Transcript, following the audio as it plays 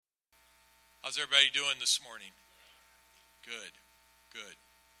How's everybody doing this morning? Good, good.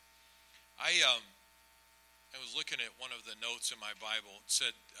 I was looking at one of the notes in my Bible. It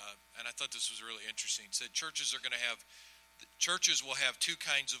said, and I thought this was really interesting. It said churches will have two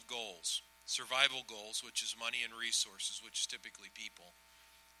kinds of goals: survival goals, which is money and resources, which is typically people,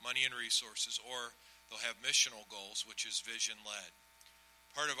 money and resources, or they'll have missional goals, which is vision-led.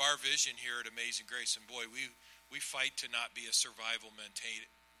 Part of our vision here at Amazing Grace, and boy, we fight to not be a survival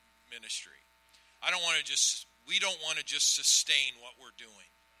ministry. We don't want to just sustain what we're doing.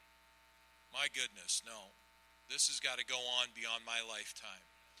 My goodness, no. This has got to go on beyond my lifetime.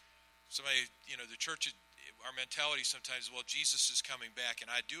 Somebody, the church, our mentality sometimes is, well, Jesus is coming back, and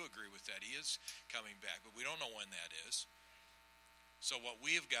I do agree with that. He is coming back, but we don't know when that is. So what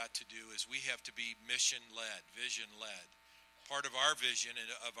we have got to do is we have to be mission-led, vision-led. Part of our vision and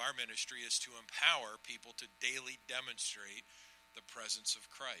of our ministry is to empower people to daily demonstrate the presence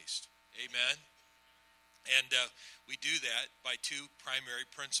of Christ. Amen? And we do that by two primary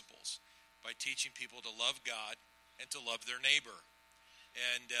principles: by teaching people to love God and to love their neighbor.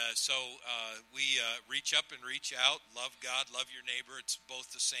 And so we reach up and reach out, love God, love your neighbor. It's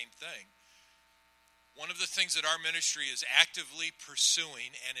both the same thing. One of the things that our ministry is actively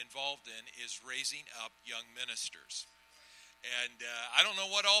pursuing and involved in is raising up young ministers. And I don't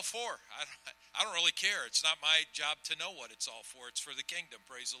know what all for. I don't really care. It's not my job to know what it's all for. It's for the kingdom.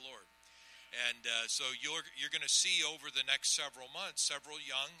 Praise the Lord. And so you're going to see over the next several months several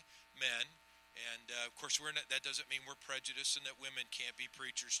young men. And, of course, that doesn't mean we're prejudiced and that women can't be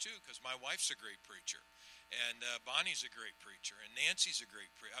preachers, too, because my wife's a great preacher. And Bonnie's a great preacher. And Nancy's a great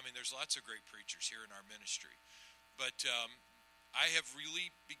preacher. I mean, there's lots of great preachers here in our ministry. But I have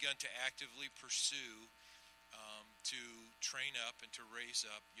really begun to actively pursue to train up and to raise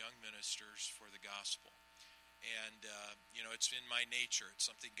up young ministers for the gospel. And, it's in my nature. It's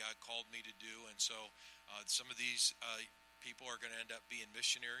something God called me to do. And so some of these people are going to end up being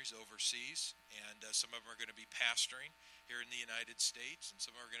missionaries overseas. And some of them are going to be pastoring here in the United States. And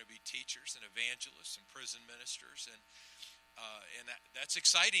some are going to be teachers and evangelists and prison ministers. And that's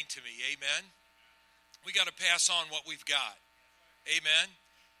exciting to me. Amen. We got to pass on what we've got. Amen.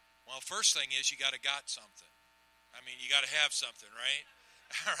 Well, first thing is you got to got something. I mean, you got to have something, right?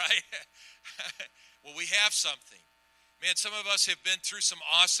 All right. Well, we have something. Man, some of us have been through some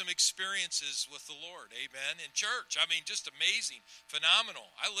awesome experiences with the Lord. Amen. In church. I mean, just amazing, phenomenal.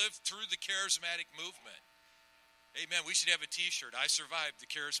 I lived through the charismatic movement. Amen. We should have a t-shirt. I survived the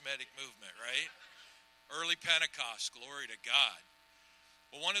charismatic movement, right? Early Pentecost. Glory to God.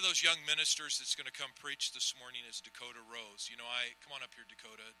 Well, one of those young ministers that's going to come preach this morning is Dakota Rose. Come on up here,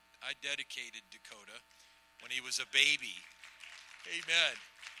 Dakota. I dedicated Dakota when he was a baby. Amen.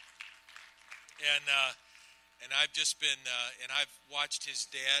 And I've just been, and I've watched his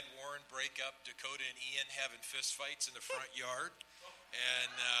dad, Warren, break up Dakota and Ian having fist fights in the front yard.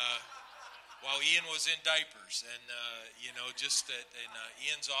 And while Ian was in diapers. And,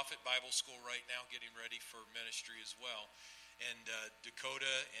 Ian's off at Bible school right now getting ready for ministry as well. And Dakota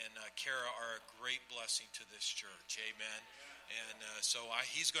and Kara are a great blessing to this church. Amen. And so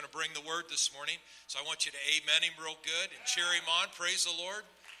he's going to bring the word this morning. So I want you to amen him real good and cheer him on. Praise the Lord.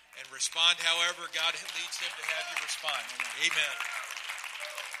 And respond however God leads him to have you respond. Amen.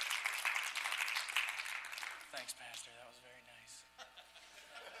 Thanks, Pastor. That was very nice.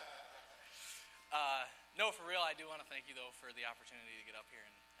 No, for real, I do want to thank you, though, for the opportunity to get up here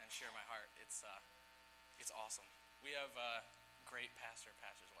and share my heart. It's awesome. We have a great pastor's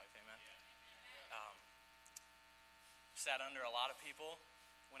wife. Amen. Sat under a lot of people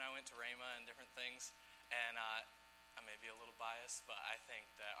when I went to Rhema and different things, and I may be a little biased, but I think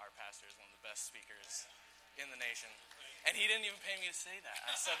that our pastor is one of the best speakers in the nation. And he didn't even pay me to say that.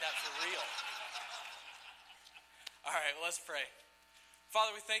 I said that for real. All right, well, let's pray. Father,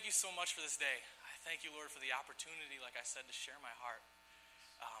 we thank you so much for this day. I thank you, Lord, for the opportunity, like I said, to share my heart.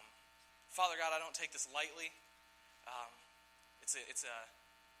 Father God, I don't take this lightly. It's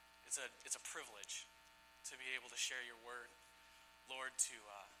a privilege to be able to share your word, Lord, to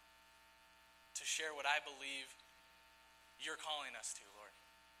share what I believe you're calling us to, Lord.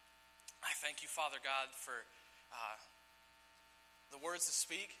 I thank you, Father God, for the words to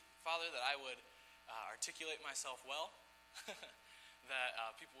speak, Father, that I would articulate myself well, that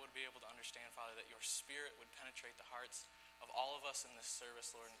people would be able to understand, Father, that your Spirit would penetrate the hearts of all of us in this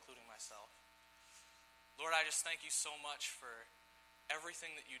service, Lord, including myself. Lord, I just thank you so much for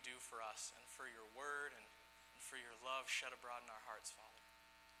everything that you do for us and for your word and for your love shed abroad in our hearts, Father.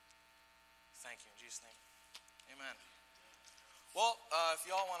 Thank you. In Jesus' name, amen. Well, if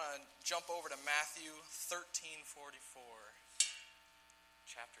y'all want to jump over to Matthew 13:44.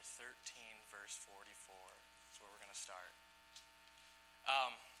 chapter 13, verse 44. That's where we're going to start.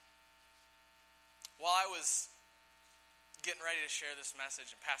 While I was getting ready to share this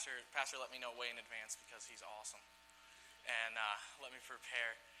message, and Pastor let me know way in advance because he's awesome, and let me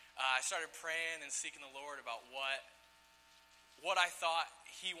prepare. I started praying and seeking the Lord about what I thought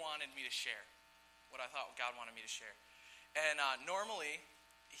He wanted me to share, what I thought God wanted me to share. And normally,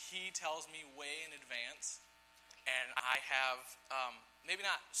 He tells me way in advance, and I have, maybe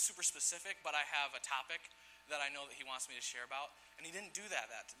not super specific, but I have a topic that I know that He wants me to share about. And He didn't do that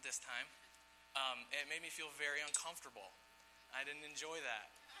this time. It made me feel very uncomfortable. I didn't enjoy that.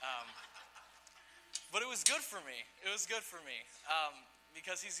 But it was good for me. It was good for me.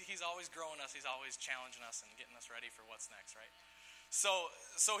 Because he's always growing us. He's always challenging us and getting us ready for what's next, right? So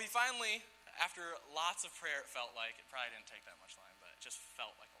He finally, after lots of prayer, it felt like, it probably didn't take that much time, but it just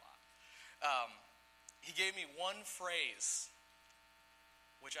felt like a lot. He gave me one phrase,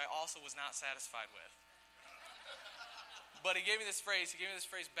 which I also was not satisfied with. But He gave me this phrase,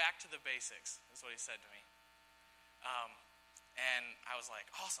 back to the basics, is what He said to me. And I was like,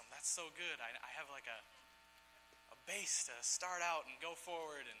 awesome, that's so good. I have like a base to start out and go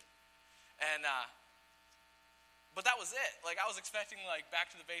forward. But that was it. Like, I was expecting, like,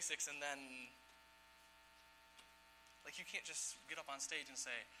 back to the basics, and then, like, you can't just get up on stage and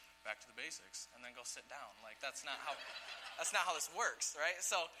say, back to the basics, and then go sit down. Like, that's not how this works, right?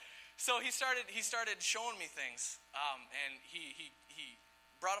 So he started showing me things, and he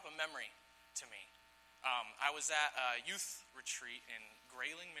brought up a memory to me. I was at a youth retreat in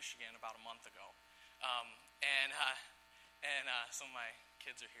Grayling, Michigan, about a month ago, and some of my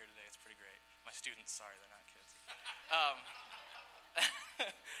kids are here today. It's pretty great. My students, sorry, they're not kids.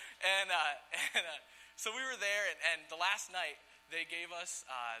 So we were there, and the last night they gave us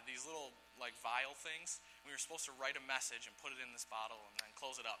these little like vial things. We were supposed to write a message and put it in this bottle and then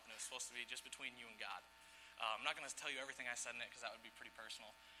close it up, and it was supposed to be just between you and God. I'm not going to tell you everything I said in it because that would be pretty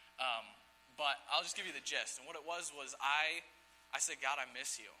personal, but I'll just give you the gist. And what it was I said, God, I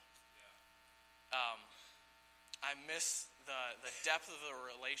miss you. I miss the depth of the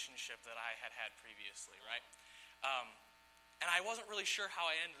relationship that I had previously, right? And I wasn't really sure how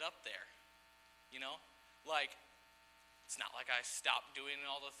I ended up there, you know? Like, it's not like I stopped doing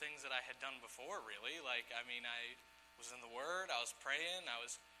all the things that I had done before, really. Like, I mean, I was in the Word, I was praying,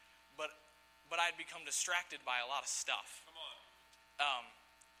 but I'd become distracted by a lot of stuff. Come on.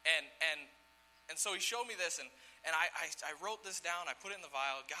 And so He showed me this, and I wrote this down, I put it in the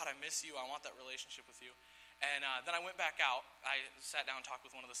vial. God, I miss you, I want that relationship with you. And then I went back out. I sat down and talked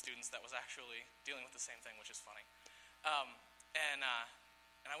with one of the students that was actually dealing with the same thing, which is funny. And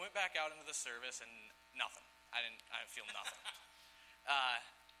I went back out into the service, and nothing. I didn't feel nothing.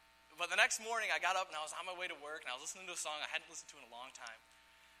 But the next morning, I got up, and I was on my way to work, and I was listening to a song I hadn't listened to in a long time.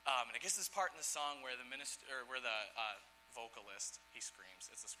 And it gets this part in the song where the vocalist, he screams.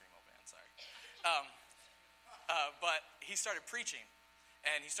 It's the Screamo band, sorry. But he started preaching.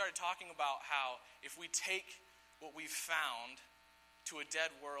 And he started talking about how if we take what we've found to a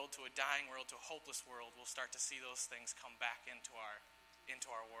dead world, to a dying world, to a hopeless world, we'll start to see those things come back into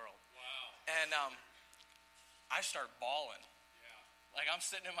our world. Wow. And I start bawling. Yeah. Like, I'm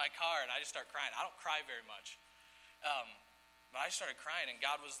sitting in my car and I just start crying. I don't cry very much. But I started crying, and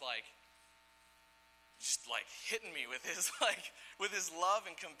God was like, just like hitting me with his love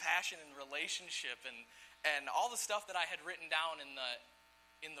and compassion and relationship and all the stuff that I had written down in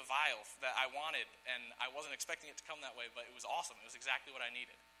the vial that I wanted, and I wasn't expecting it to come that way, but it was awesome. It was exactly what I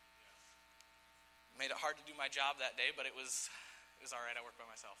needed. Made it hard to do my job that day, but it was all right. I worked by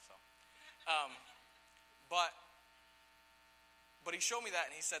myself, so. But He showed me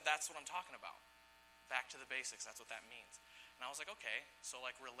that, and He said, that's what I'm talking about. Back to the basics, that's what that means. And I was like, okay, so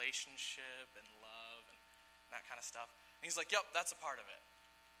like relationship and love and that kind of stuff. And He's like, yep, that's a part of it.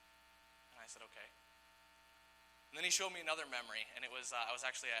 And I said, okay. And then He showed me another memory, and it was I was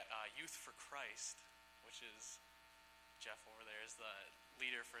actually at Youth for Christ, which is Jeff over there is the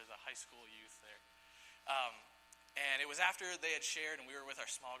leader for the high school youth there. And it was after they had shared, and we were with our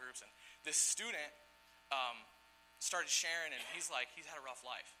small groups, and this student started sharing, and he's like, he's had a rough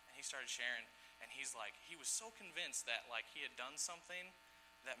life, and he started sharing, and he's like, he was so convinced that like he had done something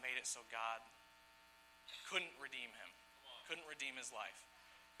that made it so God couldn't redeem him, couldn't redeem his life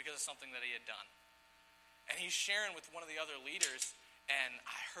because of something that he had done. And he's sharing with one of the other leaders, and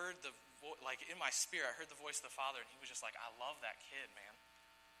I heard like in my spirit, I heard the voice of the Father, and He was just like, I love that kid, man.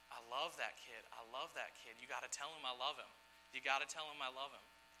 I love that kid. I love that kid. You got to tell him I love him. You got to tell him I love him.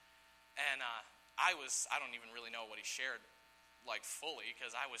 And I don't even really know what he shared like fully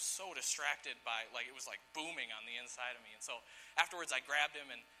because I was so distracted by, like, it was like booming on the inside of me. And so afterwards I grabbed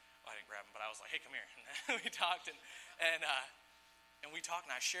him and, well, I didn't grab him, but I was like, hey, come here. And we talked and we talked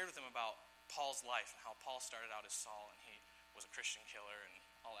and I shared with him about Paul's life and how Paul started out as Saul and he was a Christian killer and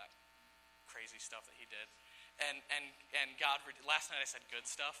all that crazy stuff that he did. And God, last night I said good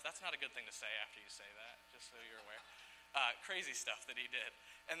stuff. That's not a good thing to say after you say that, just so you're aware. Crazy stuff that he did.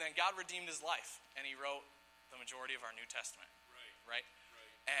 And then God redeemed his life and he wrote the majority of our New Testament. Right?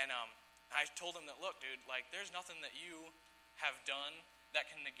 And I told him that, look, dude, like, there's nothing that you have done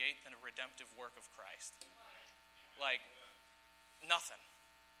that can negate the redemptive work of Christ. Like, nothing.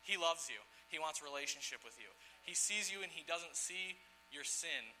 He loves you. He wants a relationship with you. He sees you and he doesn't see your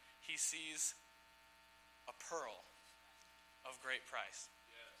sin. He sees a pearl of great price.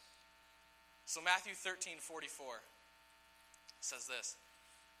 Yes. So Matthew 13:44 says this: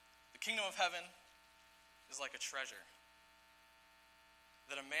 the kingdom of heaven is like a treasure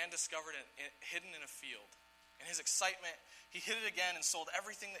that a man discovered hidden in a field. In his excitement, he hid it again and sold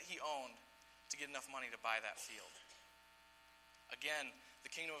everything that he owned to get enough money to buy that field. Again,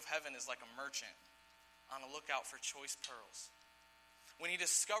 the kingdom of heaven is like a merchant on a lookout for choice pearls. When he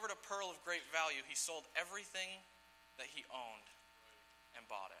discovered a pearl of great value, he sold everything that he owned and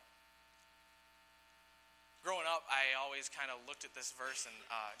bought it. Growing up, I always kind of looked at this verse and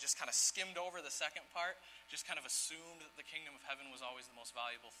just kind of skimmed over the second part, just kind of assumed that the kingdom of heaven was always the most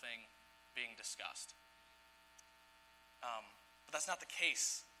valuable thing being discussed. But that's not the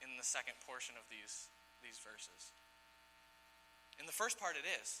case in the second portion of these verses. In the first part, it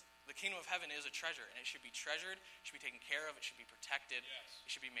is. The kingdom of heaven is a treasure, and it should be treasured, it should be taken care of, it should be protected, it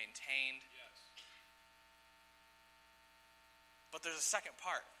should be maintained. But there's a second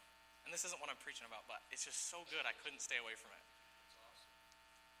part. And this isn't what I'm preaching about, but it's just so good I couldn't stay away from it.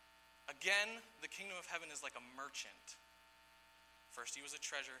 Again, the kingdom of heaven is like a merchant. First he was a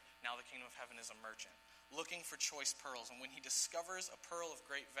treasure, now the kingdom of heaven is a merchant, looking for choice pearls. And when he discovers a pearl of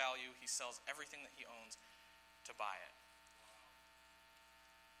great value, he sells everything that he owns to buy it.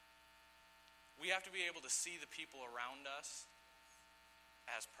 We have to be able to see the people around us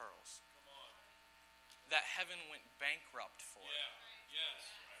as pearls that heaven went bankrupt for.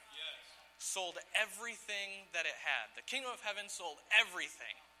 Sold everything that it had. The kingdom of heaven sold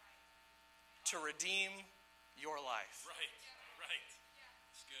everything to redeem your life. Right.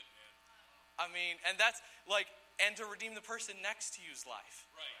 That's good, man. I mean, and that's like, and to redeem the person next to you's life.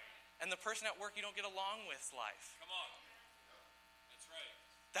 Right. And the person at work you don't get along with's life. Come on. That's right.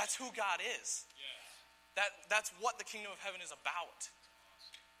 That's who God is. Yes. That's what the kingdom of heaven is about.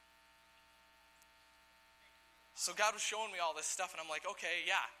 So God was showing me all this stuff, and I'm like, okay,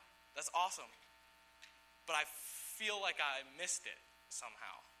 yeah, that's awesome. But I feel like I missed it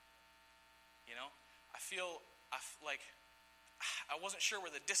somehow. You know? I feel like I wasn't sure where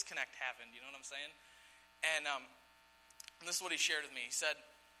the disconnect happened, you know what I'm saying? And this is what he shared with me. He said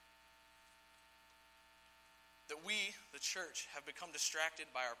that we, the church, have become distracted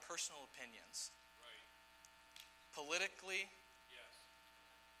by our personal opinions. Right. Politically, yes.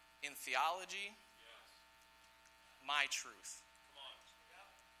 In theology, yes. My truth. Come on.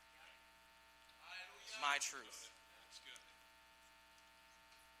 My truth. That's good.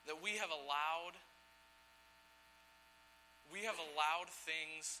 That we have allowed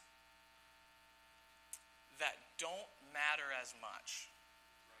things that don't matter as much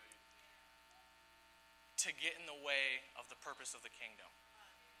to get in the way of the purpose of the kingdom.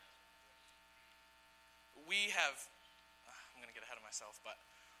 We have, I'm going to get ahead of myself, but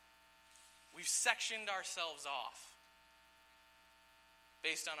we've sectioned ourselves off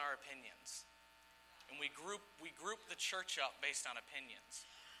based on our opinions. And we group the church up based on opinions.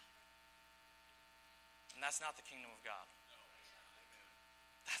 And that's not the kingdom of God.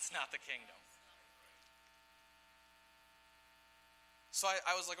 That's not the kingdom. So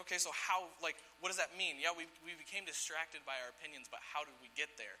I was like, okay, so how, like, what does that mean? Yeah, we became distracted by our opinions, but how did we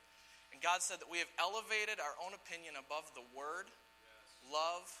get there? And God said that we have elevated our own opinion above the word,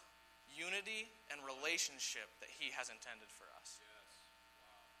 love, unity, and relationship that he has intended for us.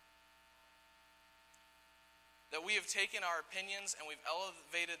 That we have taken our opinions and we've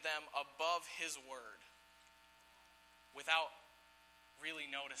elevated them above his word without really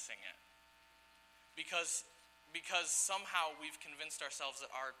noticing it. Because somehow we've convinced ourselves that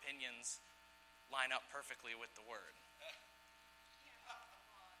our opinions line up perfectly with the word.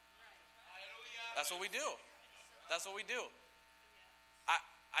 That's what we do. That's what we do.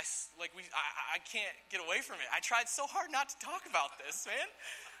 I can't get away from it. I tried so hard not to talk about this, man.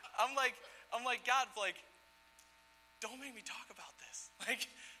 I'm like, God, like, don't make me talk about this. Like,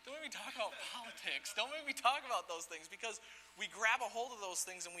 don't make me talk about politics. Don't make me talk about those things, because we grab a hold of those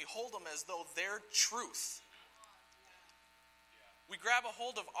things and we hold them as though they're truth. We grab a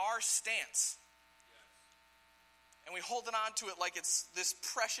hold of our stance and we hold it on to it like it's this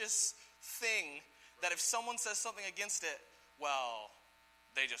precious thing that if someone says something against it, well,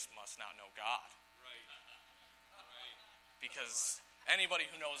 they just must not know God. Because anybody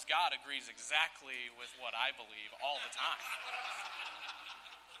who knows God agrees exactly with what I believe all the time.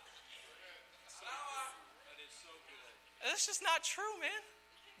 That's just not true, man.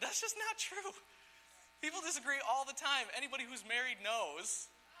 That's just not true. People disagree all the time. Anybody who's married knows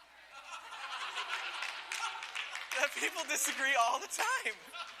that people disagree all the time.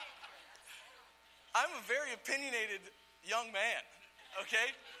 I'm a very opinionated young man,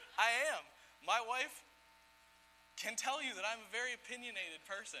 okay? I am. My wife can tell you that I'm a very opinionated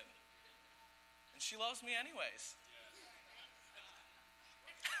person. And she loves me anyways.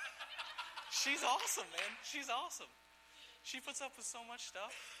 She's awesome, man. She's awesome. She puts up with so much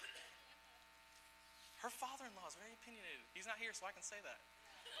stuff. Her father-in-law is very opinionated. He's not here, so I can say that.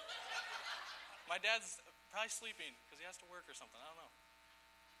 My dad's probably sleeping because he has to work or something. I don't know.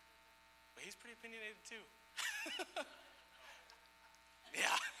 But he's pretty opinionated too.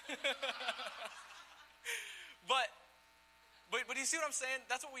 Yeah. But you see what I'm saying?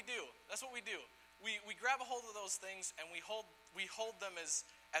 That's what we do. That's what we do. We grab a hold of those things and we hold them as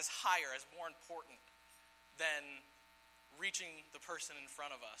higher, as more important than reaching the person in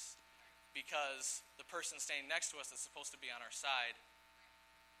front of us, because the person standing next to us that's supposed to be on our side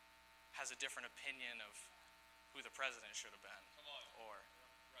has a different opinion of who the president should have been. Come on. Or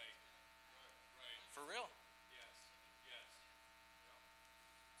Right. For real. Yes. Yeah.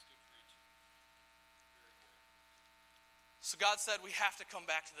 It's good preaching. Very good. So God said we have to come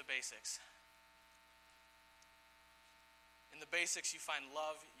back to the basics. In the basics you find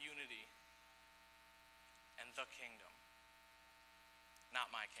love, unity, and the kingdom. Not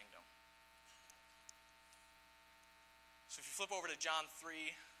my kingdom. So if you flip over to John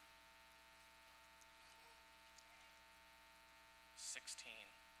 3, 16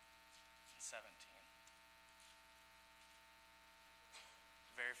 and 17.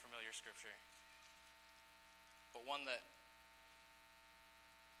 Very familiar scripture. But one that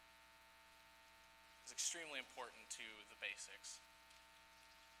is extremely important to the basics.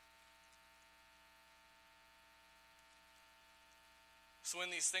 So in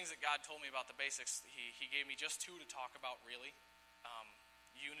these things that God told me about the basics, he gave me just two to talk about, really.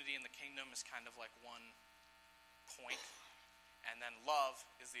 Unity in the kingdom is kind of like one point, and then love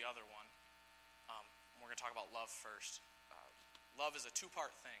is the other one. We're going to talk about love first. Love is a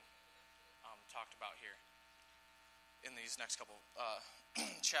two-part thing talked about here in these next couple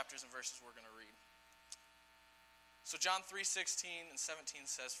chapters and verses we're going to read. So John 3:16 and 17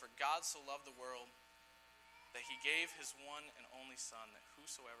 says, "For God so loved the world that he gave his one and only Son, that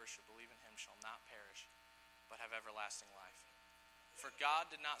whosoever should believe in him shall not perish, but have everlasting life. For God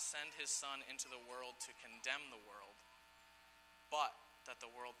did not send his Son into the world to condemn the world, but that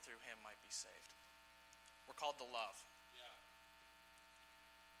the world through him might be saved." We're called to love. Yeah.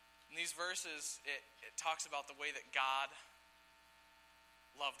 In these verses, it talks about the way that God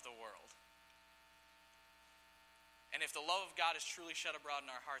loved the world. And if the love of God is truly shed abroad in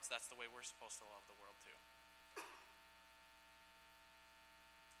our hearts, that's the way we're supposed to love the world too.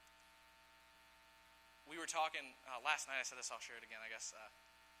 We were talking last night, I said this, I'll share it again, I guess.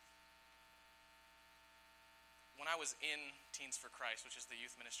 When I was in Teens for Christ, which is the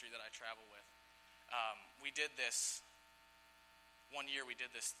youth ministry that I travel with, we did this, one year we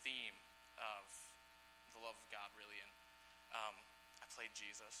did this theme of the love of God, really, and I played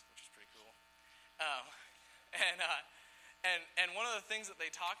Jesus, which is pretty cool. And one of the things that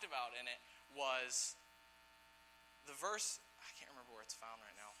they talked about in it was the verse, I can't remember where it's found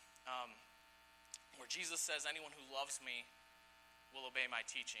right now, where Jesus says, "Anyone who loves me will obey my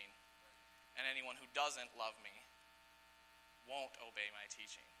teaching, and anyone who doesn't love me won't obey my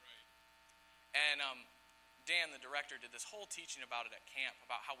teaching." Right. And Dan, the director, did this whole teaching about it at camp,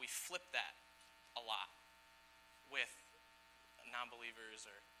 about how we flip that a lot with non-believers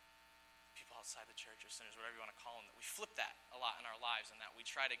or people outside the church or sinners, whatever you want to call them, that we flip that a lot in our lives, and that we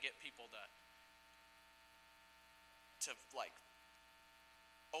try to get people to like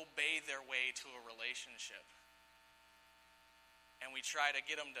obey their way to a relationship. And we try to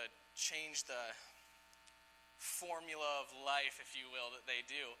get them to change the formula of life, if you will, that they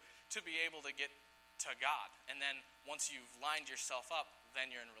do, to be able to get to God. And then once you've lined yourself up,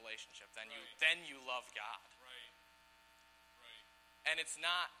 then you're in a relationship. Then you love God. Right. And that's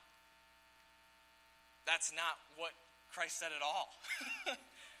not what Christ said it all.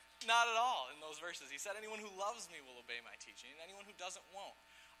 Not at all in those verses. He said, anyone who loves me will obey my teaching, and anyone who doesn't won't.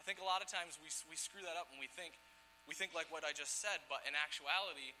 I think a lot of times we screw that up and we think like what I just said, but in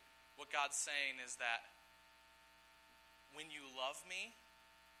actuality, what God's saying is that when you love me,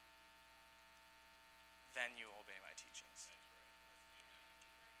 then you obey my teachings.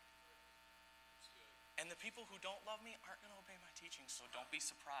 And the people who don't love me aren't going to obey my teachings, so don't be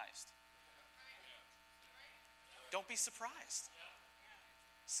surprised. Don't be surprised.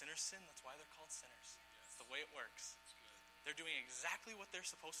 Sinners sin, that's why they're called sinners. It's the way it works. They're doing exactly what they're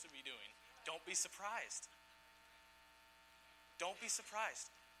supposed to be doing. Don't be surprised. Don't be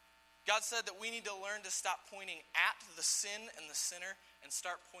surprised. God said that we need to learn to stop pointing at the sin and the sinner and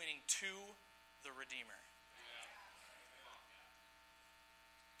start pointing to the Redeemer.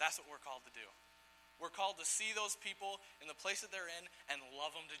 That's what we're called to do. We're called to see those people in the place that they're in and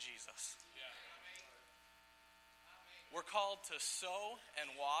love them to Jesus. We're called to sow and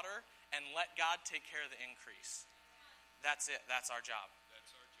water and let God take care of the increase. That's it. That's our job.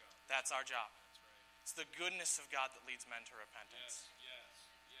 That's our job. That's right. It's the goodness of God that leads men to repentance. Yes.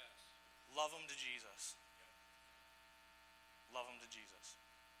 Love them to Jesus. Love them to Jesus.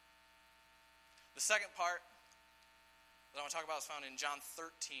 The second part that I want to talk about is found in John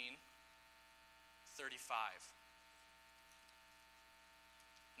 13:35.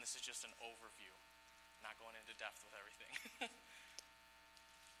 And this is just an overview, not going into depth with everything.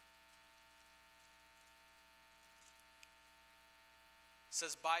 It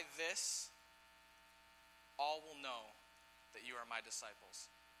says, by this, all will know that you are my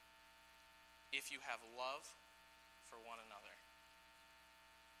disciples, if you have love for one another.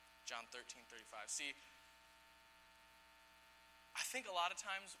 John 13:35. See, I think a lot of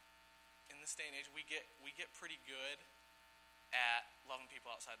times in this day and age, we get pretty good at loving people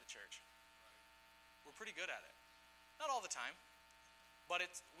outside the church. We're pretty good at it. Not all the time, but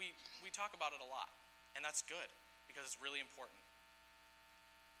we talk about it a lot, and that's good because it's really important.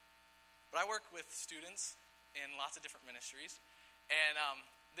 But I work with students in lots of different ministries, and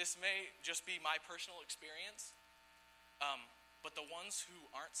this may just be my personal experience, but the ones who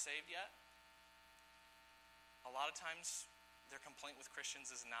aren't saved yet, a lot of times their complaint with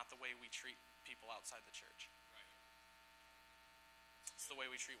Christians is not the way we treat people outside the church. It's the way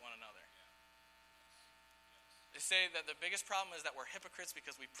we treat one another. They say that the biggest problem is that we're hypocrites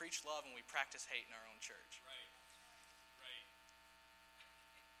because we preach love and we practice hate in our own church.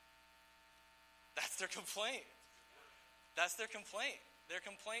 That's their complaint. That's their complaint. Their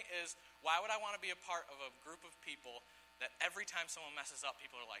complaint is, why would I want to be a part of a group of people that every time someone messes up,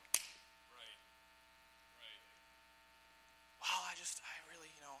 people are like, wow, I just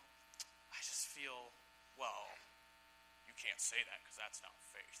feel, well, you can't say that because that's not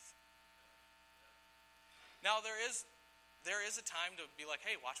faith. Now, there is a time to be like,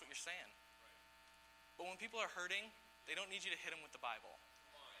 hey, watch what you're saying. But when people are hurting, they don't need you to hit them with the Bible.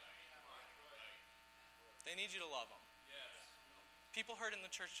 They need you to love them. People hurt in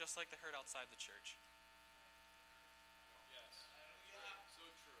the church just like they hurt outside the church. So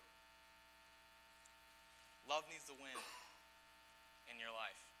true. Love needs to win in your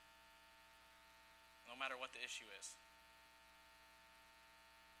life, no matter what the issue is.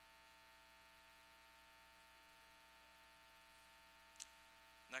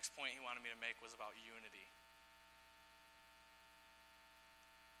 Next point he wanted me to make was about unity.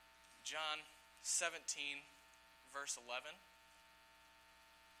 John 17, verse 11.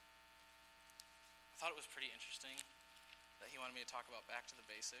 I thought it was pretty interesting that he wanted me to talk about back to the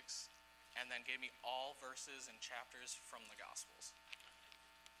basics and then gave me all verses and chapters from the Gospels.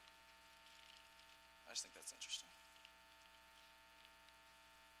 I just think that's interesting.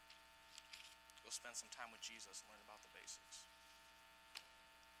 Go spend some time with Jesus and learn about the basics.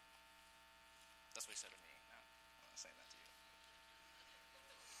 That's what he said to me. I'm not saying that to you.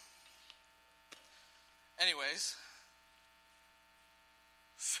 Anyways,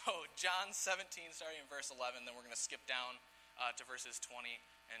 so John 17, starting in verse 11, then we're going to skip down to verses 20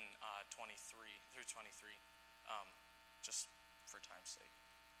 and 23 through 23, just for time's sake.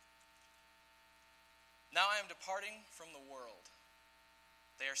 Now I am departing from the world.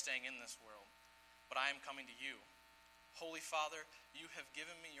 They are staying in this world, but I am coming to you. Holy Father, you have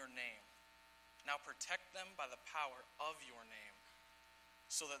given me your name. Now protect them by the power of your name,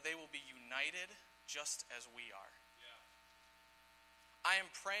 so that they will be united just as we are. I am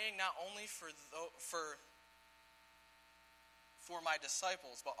praying not only for my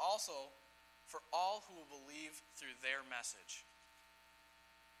disciples, but also for all who will believe through their message.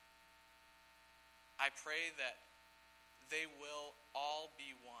 I pray that they will all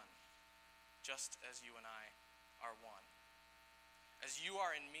be one, just as you and I are one. As you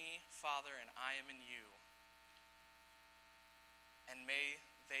are in me, Father, and I am in you, and may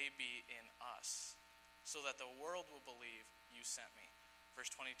they be in us, so that the world will believe you sent me. Verse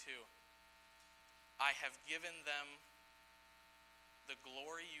 22, I have given them the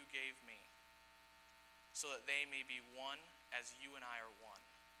glory you gave me, so that they may be one as you and I are one.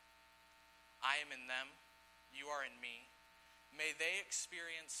 I am in them, you are in me. May they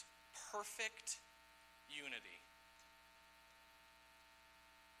experience perfect unity.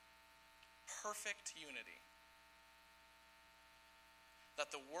 Perfect unity. That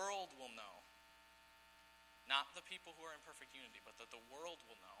the world will know, not the people who are in perfect unity, but that the world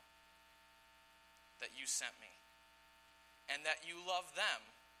will know that you sent me, and that you love them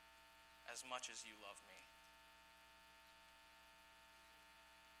as much as you love me.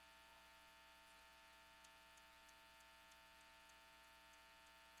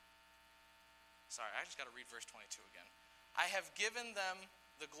 Sorry, I just got to read verse 22 again. I have given them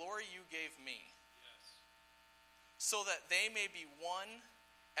the glory you gave me, so that they may be one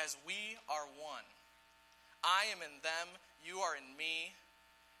as we are one. I am in them, you are in me.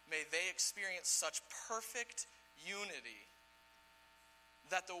 May they experience such perfect unity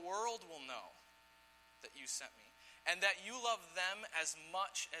that the world will know that you sent me, and that you love them as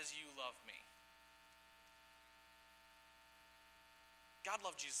much as you love me. God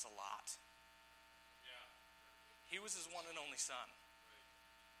loved Jesus a lot. He was his one and only son.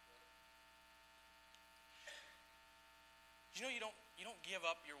 You know, you don't give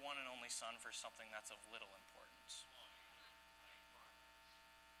up your one and only son for something that's of little importance.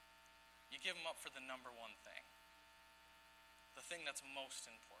 You give him up for the number one thing. The thing that's most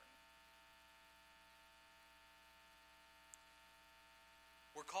important.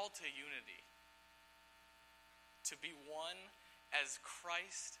 We're called to unity. To be one as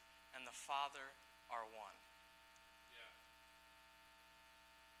Christ and the Father are one.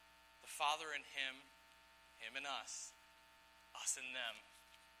 The Father in him in us in them.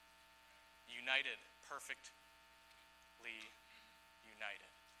 United, perfectly united.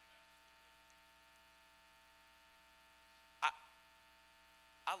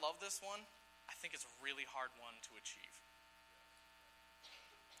 I love this one. I think it's a really hard one to achieve.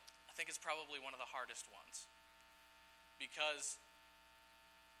 I think it's probably one of the hardest ones. Because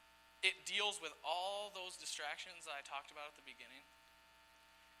it deals with all those distractions that I talked about at the beginning.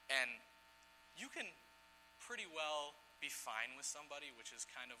 And you can pretty well be fine with somebody, which is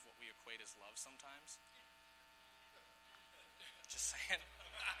kind of what we equate as love sometimes. Just saying.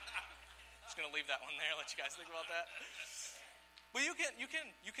 Just going to leave that one there, let you guys think about that. But you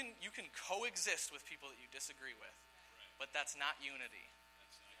can coexist with people that you disagree with, but that's not unity.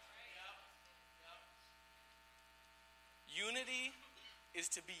 Unity is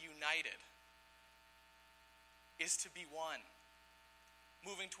to be united, is to be one,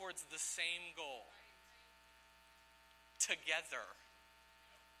 moving towards the same goal, together.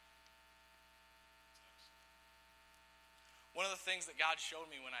 One of the things that God showed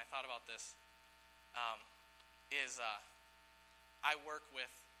me when I thought about this is I work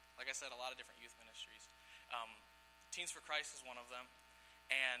with, like I said, a lot of different youth ministries. Teens for Christ is one of them,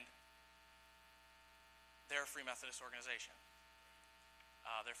 and they're a Free Methodist organization.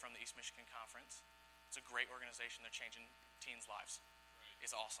 They're from the East Michigan Conference. It's a great organization. They're changing teens' lives.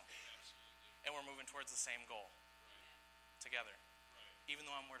 It's awesome. And we're moving towards the same goal together, even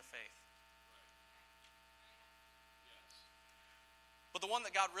though I'm Word of Faith. But the one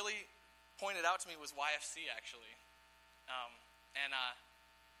that God really pointed out to me was YFC, actually. And I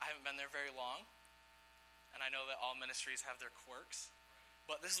haven't been there very long, and I know that all ministries have their quirks,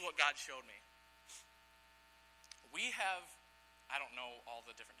 but this is what God showed me. We have, I don't know all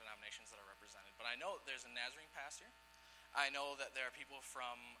the different denominations that are represented, but I know that there's a Nazarene pastor. I know that there are people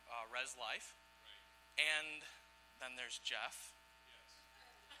from Res Life, and then there's Jeff.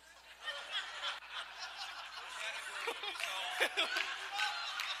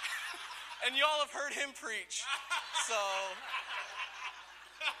 And y'all have heard him preach, so...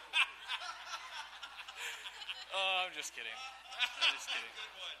 Oh, I'm just kidding.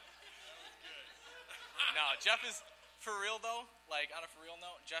 No, Jeff is, for real though, like on a for real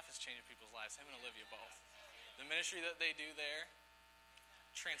note, Jeff is changing people's lives, him and Olivia both. The ministry that they do there,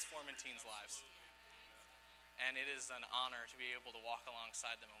 transforming teens' lives. And it is an honor to be able to walk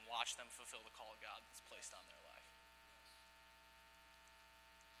alongside them and watch them fulfill the call of God that's placed on their life.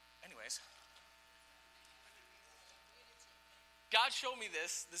 Anyways, God showed me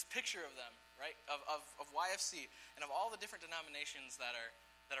this picture of them, right? Of YFC and of all the different denominations that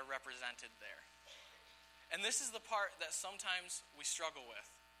are represented there. And this is the part that sometimes we struggle with,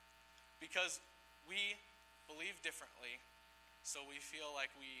 because we believe differently, so we feel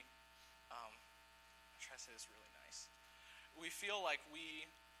like we, I'll try to say this really nice. We feel like we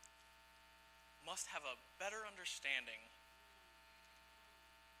must have a better understanding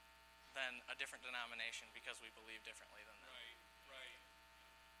than a different denomination because we believe differently than them. Right.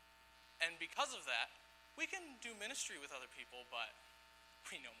 And because of that, we can do ministry with other people, but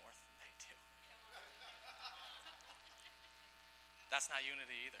we know more than they do. That's not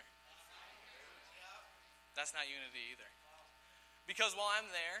unity either. That's not unity either. Because while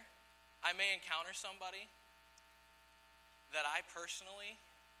I'm there, I may encounter somebody that I personally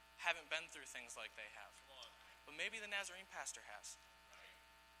haven't been through things like they have. But maybe the Nazarene pastor has.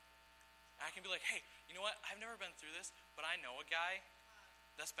 And I can be like, hey, you know what? I've never been through this, but I know a guy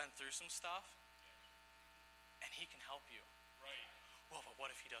that's been through some stuff, and he can help you. Right. Well, but what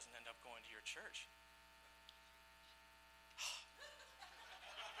if he doesn't end up going to your church?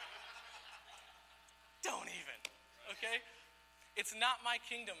 Don't even, okay? It's not my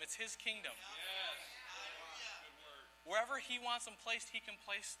kingdom, it's his kingdom. Yes. Good word. Wherever he wants them placed, he can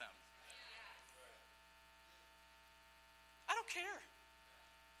place them. I don't care.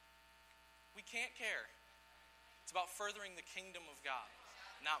 We can't care. It's about furthering the kingdom of God,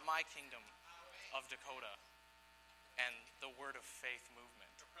 not my kingdom of Dakota and the Word of Faith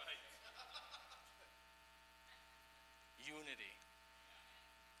movement. Right. Unity.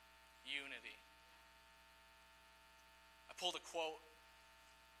 Unity. I pulled a quote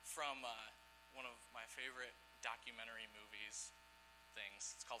from one of my favorite documentary movies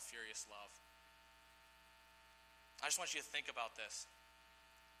things. It's called Furious Love. I just want you to think about this.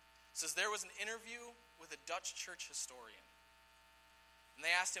 It says there was an interview with a Dutch church historian. And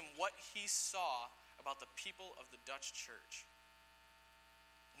they asked him what he saw about the people of the Dutch church.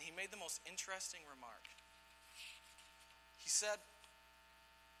 And he made the most interesting remark. He said,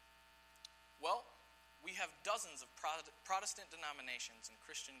 well, we have dozens of Protestant denominations and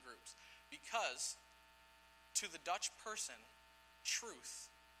Christian groups because to the Dutch person,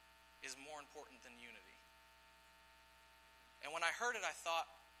 truth is more important than unity. And when I heard it, I thought,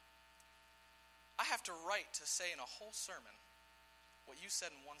 I have to write to say in a whole sermon what you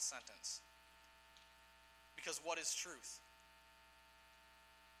said in one sentence. Because what is truth?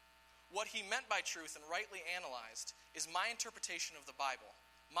 What he meant by truth and rightly analyzed is my interpretation of the Bible,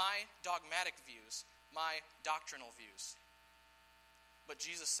 my dogmatic views, my doctrinal views. But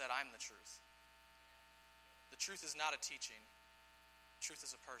Jesus said, I'm the truth. The truth is not a teaching. Truth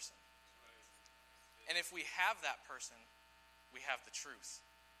is a person. And if we have that person, we have the truth.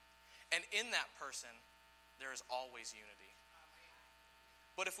 And in that person, there is always unity.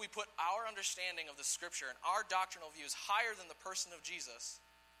 But if we put our understanding of the Scripture and our doctrinal views higher than the person of Jesus,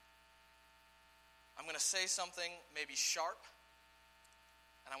 I'm going to say something maybe sharp,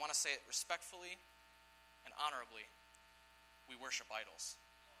 and I want to say it respectfully and honorably. We worship idols.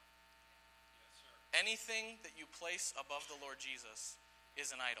 Yes, sir. Anything that you place above the Lord Jesus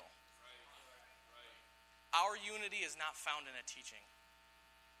is an idol. Right. Our unity is not found in a teaching.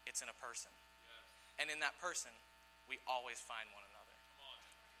 It's in a person. Yes. And in that person, we always find one another. Come on.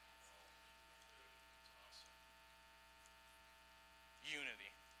 That's awesome.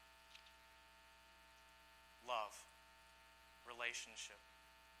 Unity. Love. Relationship.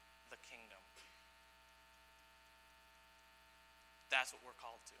 The kingdom. That's what we're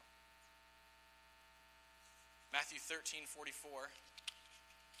called to. Matthew 13:44,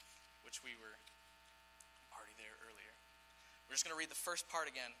 which we were already there earlier. We're just going to read the first part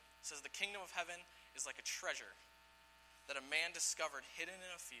again. It says, the kingdom of heaven is like a treasure that a man discovered hidden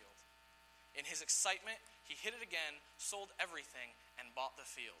in a field. In his excitement, he hid it again, sold everything, and bought the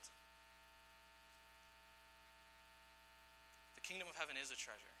field. The kingdom of heaven is a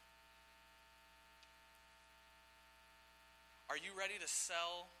treasure. Are you ready to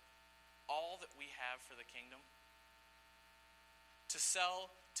sell all that we have for the kingdom? To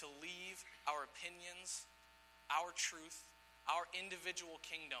sell, to leave our opinions, our truth, our individual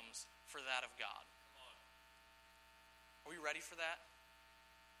kingdoms for that of God. Come on. Are we ready for that?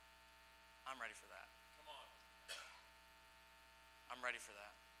 I'm ready for that. Come on. I'm ready for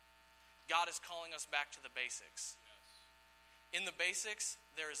that. God is calling us back to the basics. Yes. In the basics,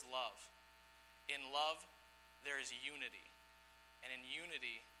 there is love. In love, there is unity. And in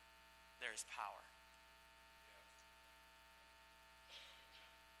unity, there is power.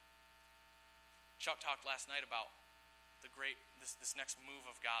 Chuck talked last night about this next move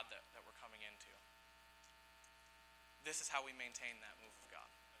of God that we're coming into. This is how we maintain that move of God.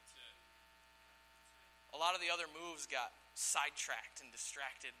 That's it. A lot of the other moves got sidetracked and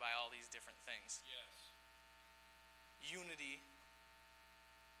distracted by all these different things. Yes. Unity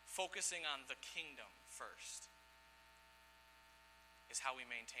focusing on the kingdom first is how we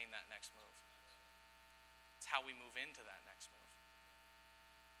maintain that next move. It's how we move into that next move.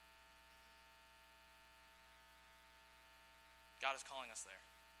 God is calling us there.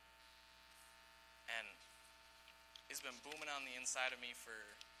 And it's been booming on the inside of me for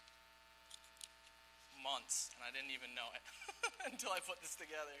months, and I didn't even know it until I put this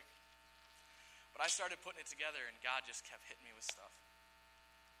together. But I started putting it together, and God just kept hitting me with stuff.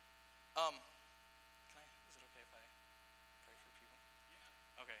 Is it okay if I pray for people?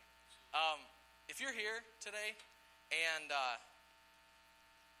 Yeah. Okay. If you're here today, and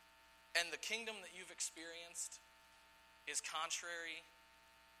the kingdom that you've experienced is contrary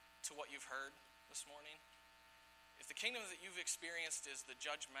to what you've heard this morning, if the kingdom that you've experienced is the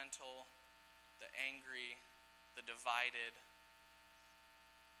judgmental, the angry, the divided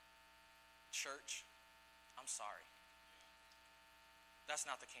church, I'm sorry. That's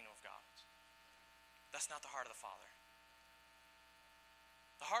not the kingdom of God. That's not the heart of the Father.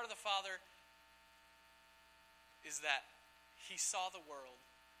 The heart of the Father is that he saw the world,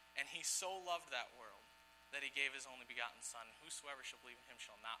 and he so loved that world that he gave his only begotten Son. Whosoever shall believe in him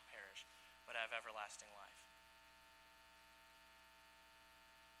shall not perish, but have everlasting life.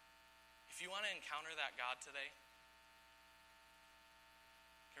 If you want to encounter that God today,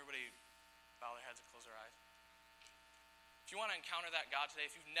 can everybody bow their heads and close their eyes? If you want to encounter that God today,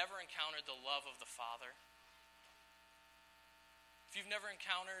 if you've never encountered the love of the Father, if you've never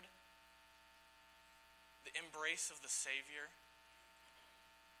encountered the embrace of the Savior,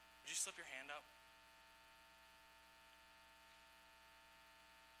 would you slip your hand up?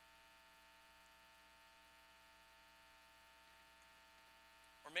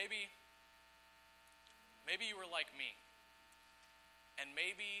 Or maybe you were like me, and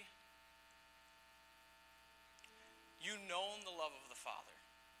maybe you've known the love of the Father.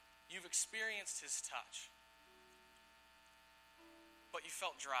 You've experienced his touch, but you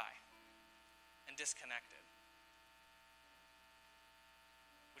felt dry and disconnected.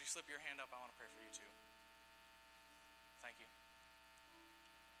 Would you slip your hand up? I want to pray for you too. Thank you.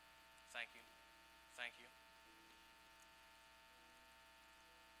 Thank you. Thank you.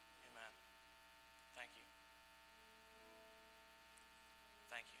 Amen. Thank you.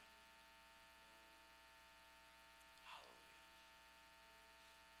 Thank you. Hallelujah.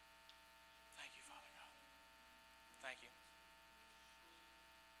 Thank you, Father God. Thank you.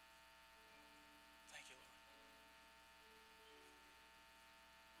 Thank you, Lord.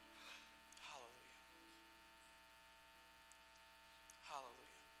 Hallelujah.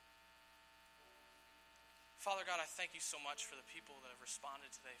 Hallelujah. Father God, I thank you so much for the people that have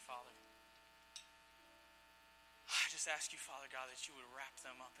responded today, Father. I just ask you, Father God, that you would wrap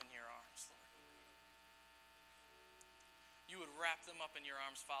them up in your arms, Lord. You would wrap them up in your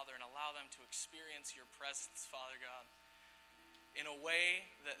arms, Father, and allow them to experience your presence, Father God, in a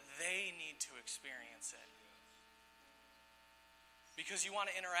way that they need to experience it. Because you want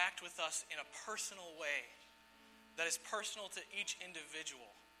to interact with us in a personal way that is personal to each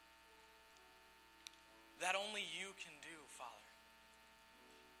individual, that only you can do, Father.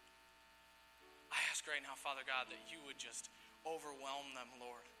 I ask right now, Father God, that you would just overwhelm them,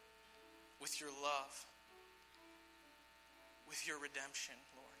 Lord, with your love, with your redemption,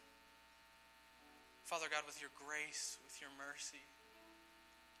 Lord. Father God, with your grace, with your mercy.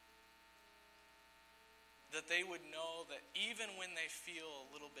 That they would know that even when they feel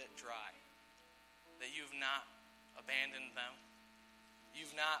a little bit dry, that you've not abandoned them,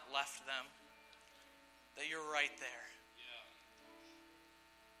 you've not left them, that you're right there,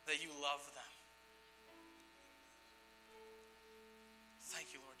 that you love them.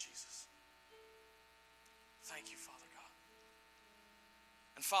 Thank you, Lord Jesus. Thank you, Father God.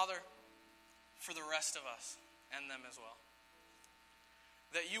 And Father, for the rest of us, and them as well,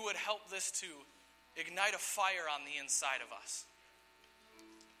 that you would help this to ignite a fire on the inside of us,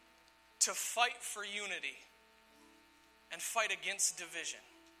 to fight for unity and fight against division.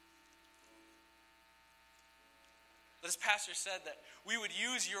 That, as Pastor said, that we would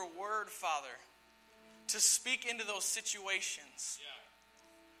use your word, Father, to speak into those situations.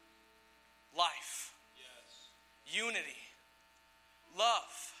 Life, unity,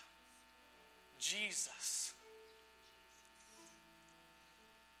 love, Jesus.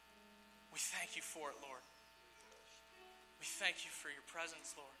 We thank you for it, Lord. We thank you for your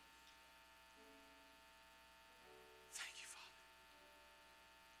presence, Lord. Thank you, Father.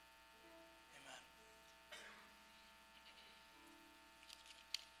 Amen.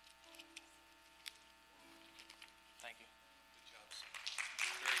 Thank you. Good job.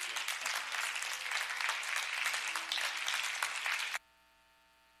 Very good.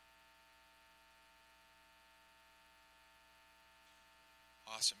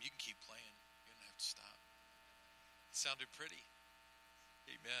 awesome. You can keep playing. You don't have to stop. It sounded pretty.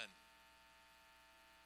 Amen.